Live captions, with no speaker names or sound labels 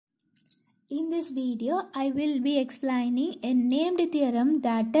In this video, I will be explaining a named theorem,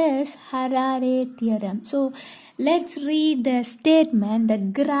 that is Harary theorem. So, let's read the statement. The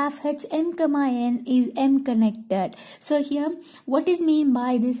graph Hm, is M connected. So here, what is mean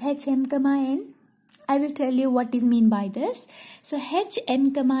by this Hm, I will tell you what is mean by this. So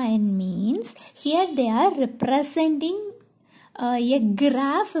Hm, means here they are representing a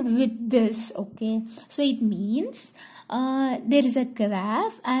graph with this. Okay, so it means there is a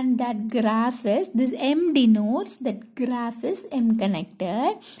graph, and that graph is this M denotes that graph is M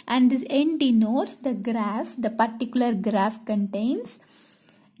connected, and this N denotes the graph. The particular graph contains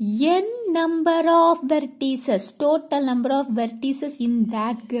n number of vertices. Total number of vertices in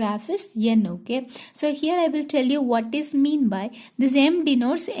that graph is n. Okay, so here I will tell you what is mean by this. M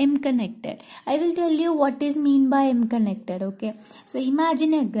denotes M connected. I will tell you what is mean by M connected. Okay, so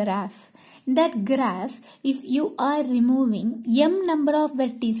imagine a graph. In that graph, if you are removing m number of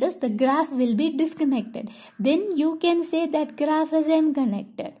vertices, the graph will be disconnected. Then you can say that graph is M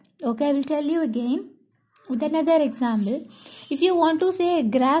connected. Okay, I will tell you again with another example. If you want to say a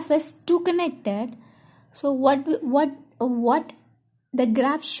graph is 2 connected, so what the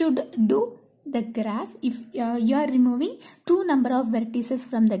graph should do? The graph, if you are removing 2 number of vertices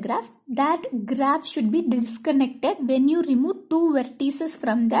from the graph, that graph should be disconnected when you remove 2 vertices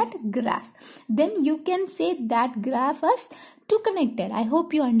from that graph. Then you can say that graph is 2 connected. I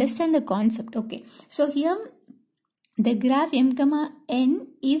hope you understand the concept. Okay, so here the graph M, N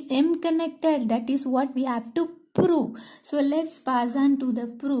is M connected. That is what we have to prove. So let's pass on to the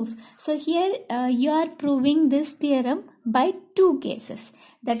proof. So here you are proving this theorem by 2 cases.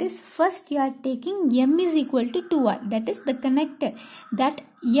 That is, first you are taking M is equal to 2R. That is the connected. That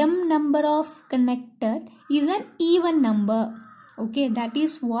M number of connected is an even number. Okay, that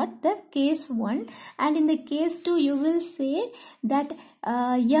is what the case 1. And in the case 2, you will say that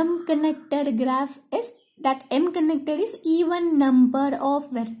M connected graph is that M connected is even number of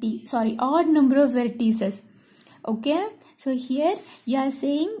odd number of vertices. Okay, so here you are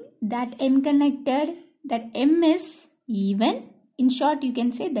saying that M connected, that M is even. In short, you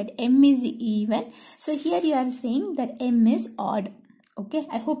can say that M is even. So here you are saying that M is odd. Okay,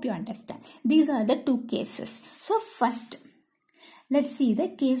 I hope you understand. These are the 2 cases. So first, let's see the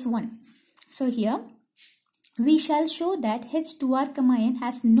case 1. So here we shall show that H2R, N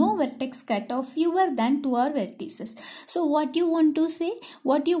has no vertex cut of fewer than 2R vertices. So what you want to say,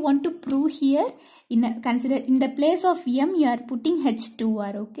 what you want to prove here, consider in the place of M you are putting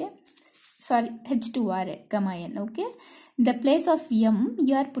H2R. Okay, sorry, H2R, N. Okay, in the place of M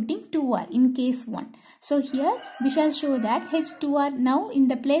you are putting 2R in case 1. So here we shall show that H2R, now in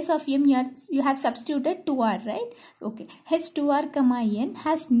the place of M you have substituted 2R, right? Okay, H2R, N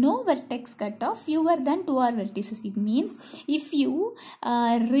has no vertex cut of fewer than 2R vertices. It means if you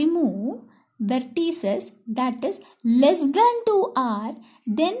remove vertices that is less than 2R,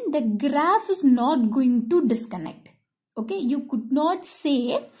 then the graph is not going to disconnect. Okay, you could not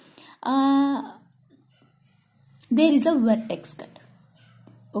say there is a vertex cut.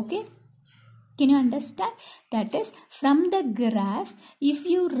 Okay, can you understand? That is, from the graph, if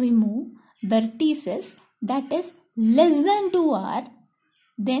you remove vertices that is less than 2R,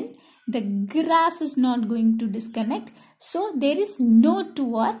 then the graph is not going to disconnect. So there is no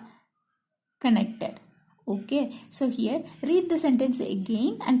 2R connected. Okay, so here read the sentence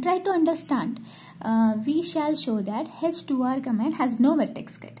again and try to understand. We shall show that H2R command has no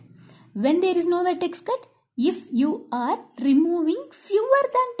vertex cut. When there is no vertex cut, if you are removing fewer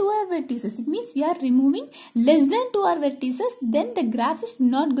than 2R vertices, it means you are removing less than 2R vertices, then the graph is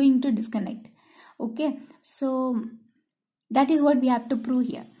not going to disconnect. Okay, so that is what we have to prove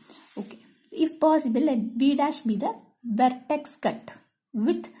here. Okay, if possible, let V dash be the vertex cut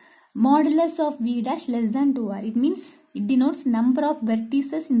with modulus of V dash less than 2R. It means it denotes number of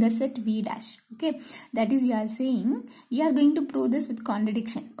vertices in the set V dash. Okay, that is, you are saying, you are going to prove this with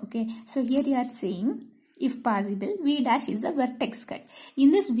contradiction. Okay, so here you are saying, if possible, V dash is a vertex cut.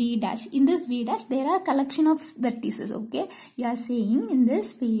 In this V dash, there are collection of vertices. Okay, you are saying in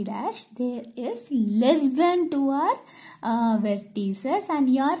this V dash there is less than 2R vertices, and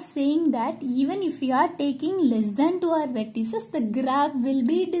you are saying that even if you are taking less than 2R vertices, the graph will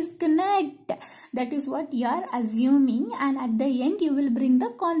be disconnect. That is what you are assuming, and at the end you will bring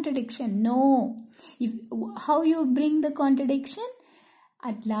the contradiction. No, how you bring the contradiction?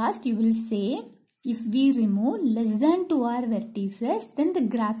 At last you will say, if we remove less than 2R vertices, then the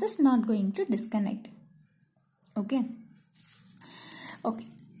graph is not going to disconnect. Okay. Okay,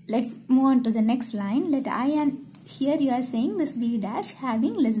 let's move on to the next line. Let I and here you are saying this V dash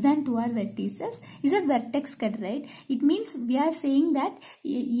having less than 2r vertices is a vertex cut, right? It means we are saying that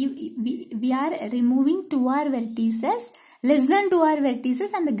we are removing 2r vertices, less than 2r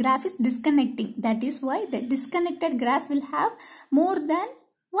vertices, and the graph is disconnecting. That is why the disconnected graph will have more than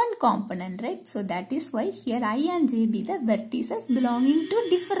one component, right? So that is why here I and j be the vertices belonging to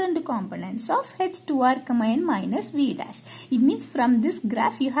different components of h2r, n minus v dash. It means from this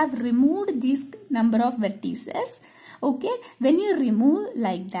graph you have removed this number of vertices. Okay, when you remove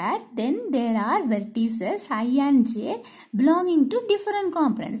like that, then there are vertices I and j belonging to different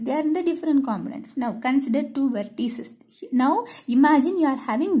components. They are in the different components. Now consider two vertices. Now imagine you are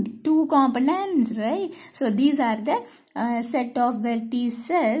having two components, right? So these are the set of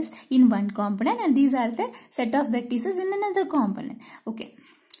vertices in one component, and these are the set of vertices in another component. Okay,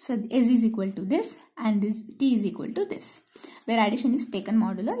 so S is equal to this and this T is equal to this, where addition is taken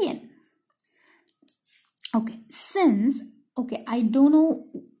modulo n. Okay, since I don't know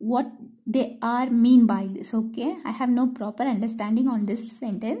what they are mean by this. Okay, I have no proper understanding on this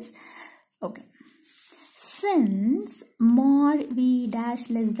sentence. Okay, since mod v dash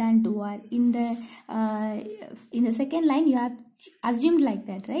less than 2r in the second line you have assumed like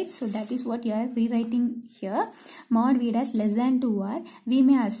that, right? So that is what you are rewriting here. Mod v dash less than 2r, we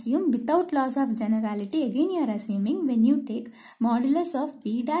may assume without loss of generality. Again you are assuming when you take modulus of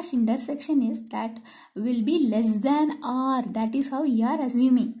v dash intersection is that will be less than r. That is how you are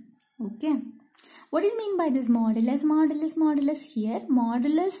assuming. Okay, what is mean by this modulus? Modulus here.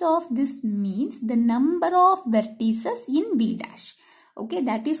 Modulus of this means the number of vertices in v dash. Okay,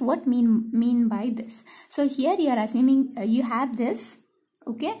 that is what mean by this. So here you are assuming you have this.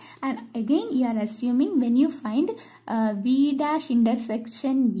 Okay, and again you are assuming when you find v dash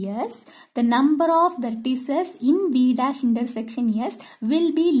intersection yes, the number of vertices in v dash intersection yes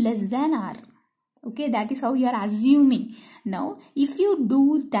will be less than r. Okay, that is how you are assuming. Now if you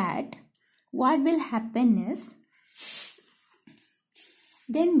do that, what will happen is,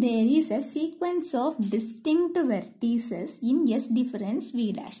 then there is a sequence of distinct vertices in S difference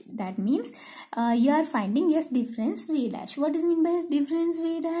V dash. That means you are finding S difference V dash. What is mean by S difference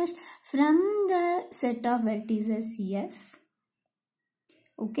V dash? From the set of vertices S,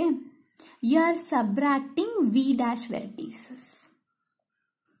 okay, you are subtracting V dash vertices.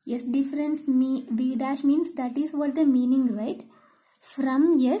 S difference V dash means that is what the meaning, right?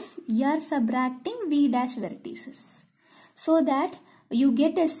 From S, you are subtracting V dash vertices, so that you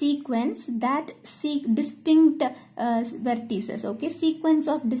get a sequence that distinct vertices. Okay, sequence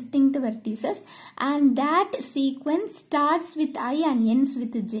of distinct vertices, and that sequence starts with I and ends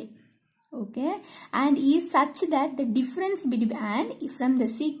with j. Okay, and is such that the difference between, and from the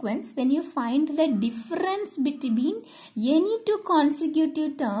sequence when you find the difference between any two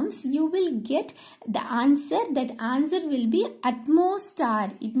consecutive terms, you will get the answer. That answer will be at most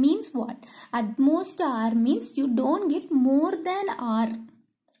r. It means what? At most r means you don't get more than r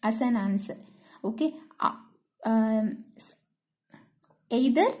as an answer. Okay,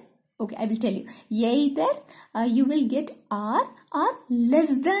 either, okay, I will tell you, either you will get r or less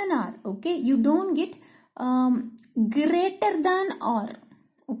than r. Okay, you don't get greater than r.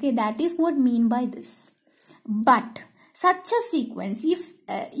 Okay, that is what mean by this. But such a sequence,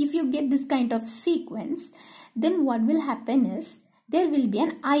 if you get this kind of sequence, then what will happen is there will be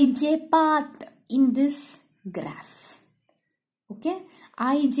an ij path in this graph. Okay,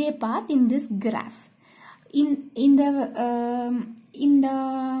 ij path in this graph. In the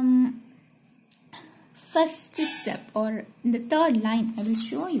first step or in the third line, I will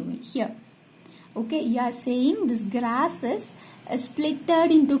show you here. Okay, you are saying this graph is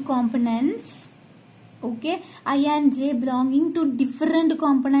splitted into components. Okay, I and j belonging to different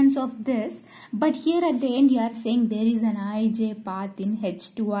components of this, but here at the end you are saying there is an ij path in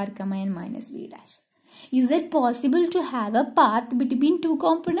h2r, n minus v dash. Is it possible to have a path between two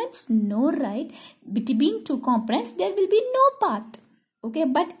components? No, right? Between two components there will be no path. Okay,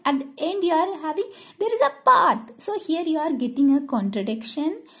 but at the end you are having, there is a path. So here you are getting a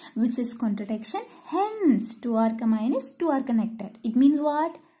contradiction, which is contradiction. Hence 2r, n is 2r connected. It means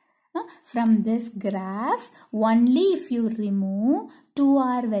what? From this graph, only if you remove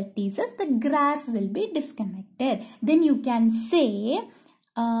 2r vertices, the graph will be disconnected. Then you can say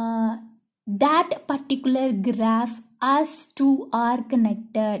that particular graph as 2r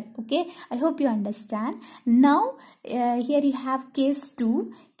connected. Okay, I hope you understand. Now here you have case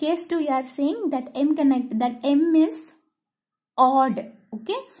 2. Case 2 you are saying that M is odd.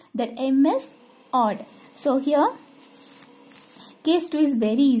 Okay, that M is odd. So here Case 2 is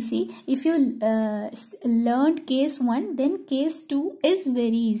very easy. If you learned case 1, then case 2 is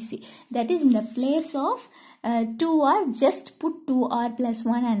very easy. That is, in the place of 2r, just put 2r plus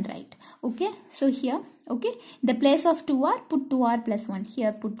 1 and write. Okay. So here, okay, the place of 2r, put 2r plus 1.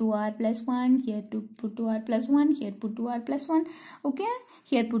 Here put 2r plus 1. Here to put 2r plus 1. Here put 2r plus 1. Okay.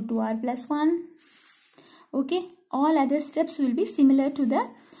 Here put 2r plus 1. Okay. All other steps will be similar to the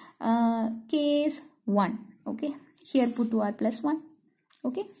case 1. Okay. Here put 2r plus 1.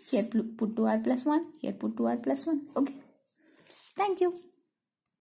 Okay. Here put 2r plus 1. Here put 2r plus 1. Okay. Thank you.